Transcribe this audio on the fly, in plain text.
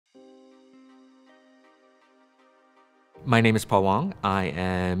My name is Paul Wong. I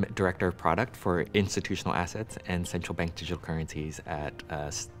am Director of Product for Institutional Assets and Central Bank Digital Currencies at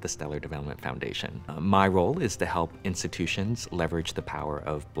the Stellar Development Foundation. My role is to help institutions leverage the power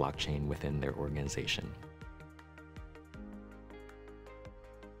of blockchain within their organization.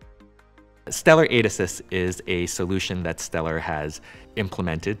 Stellar Aid Assist is a solution that Stellar has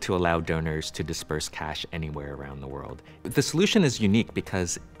implemented to allow donors to disperse cash anywhere around the world. The solution is unique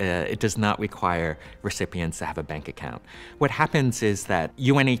because it does not require recipients to have a bank account. What happens is that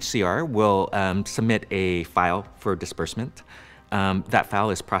UNHCR will submit a file for disbursement. That file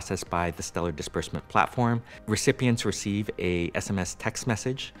is processed by the Stellar disbursement platform. Recipients receive a SMS text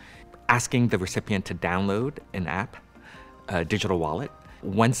message asking the recipient to download an app, a digital wallet.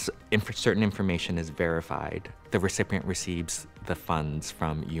 Once certain information is verified, the recipient receives the funds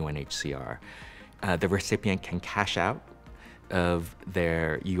from UNHCR. The recipient can cash out of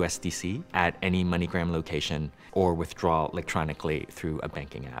their USDC at any MoneyGram location or withdraw electronically through a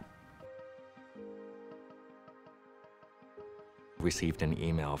banking app. Received an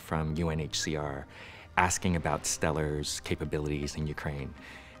email from UNHCR asking about Stellar's capabilities in Ukraine.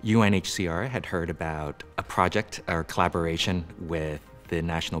 UNHCR had heard about a project or collaboration with the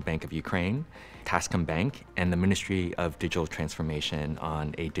National Bank of Ukraine, Tascom Bank, and the Ministry of Digital Transformation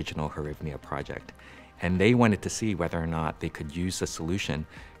on a digital hryvnia project. And they wanted to see whether or not they could use the solution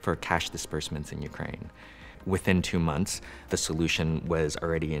for cash disbursements in Ukraine. Within 2 months, the solution was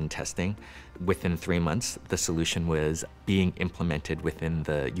already in testing. Within 3 months, the solution was being implemented within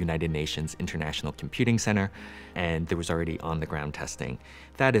the United Nations International Computing Center, and there was already on-the-ground testing.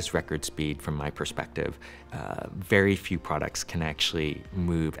 That is record speed from my perspective. Very few products can actually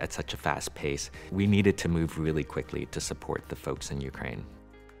move at such a fast pace. We needed to move really quickly to support the folks in Ukraine.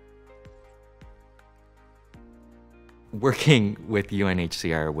 Working with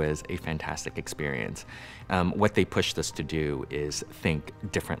UNHCR was a fantastic experience. What they pushed us to do is think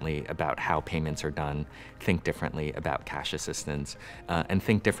differently about how payments are done, think differently about cash assistance, and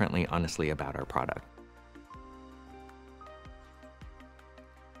think differently, honestly, about our product.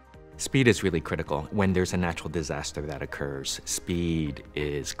 Speed is really critical. When there's a natural disaster that occurs, speed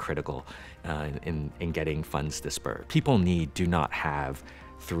is critical in getting funds dispersed. People do not have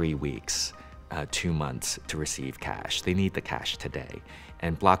 3 weeks. 2 months to receive cash. They need the cash today,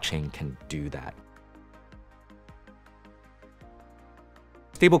 and blockchain can do that.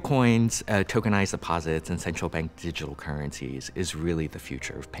 Stablecoins, tokenized deposits, and central bank digital currencies is really the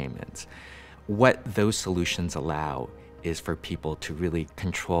future of payments. What those solutions allow is for people to really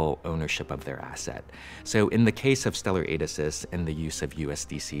control ownership of their asset. So in the case of Stellar Aid Assist and the use of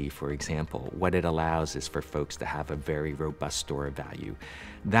USDC, for example, what it allows is for folks to have a very robust store of value.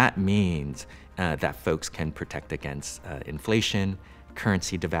 That means that folks can protect against inflation,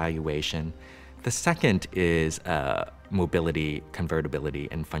 currency devaluation. The second is mobility, convertibility,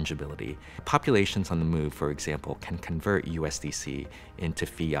 and fungibility. Populations on the move, for example, can convert USDC into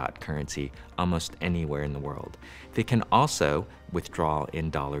fiat currency almost anywhere in the world. They can also withdraw in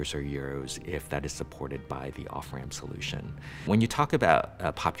dollars or euros if that is supported by the off-ramp solution. When you talk about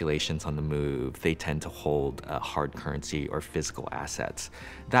populations on the move, they tend to hold hard currency or physical assets.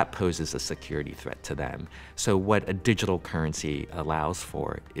 That poses a security threat to them. So what a digital currency allows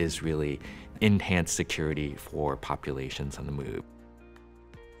for is really enhanced security for populations on the move.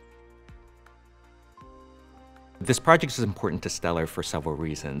 This project is important to Stellar for several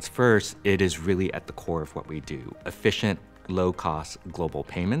reasons. First, it is really at the core of what we do: efficient, low-cost global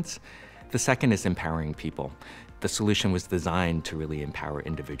payments. The second is empowering people. The solution was designed to really empower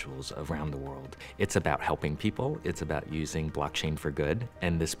individuals around the world. It's about helping people, it's about using blockchain for good,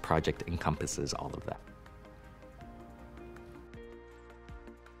 and this project encompasses all of that.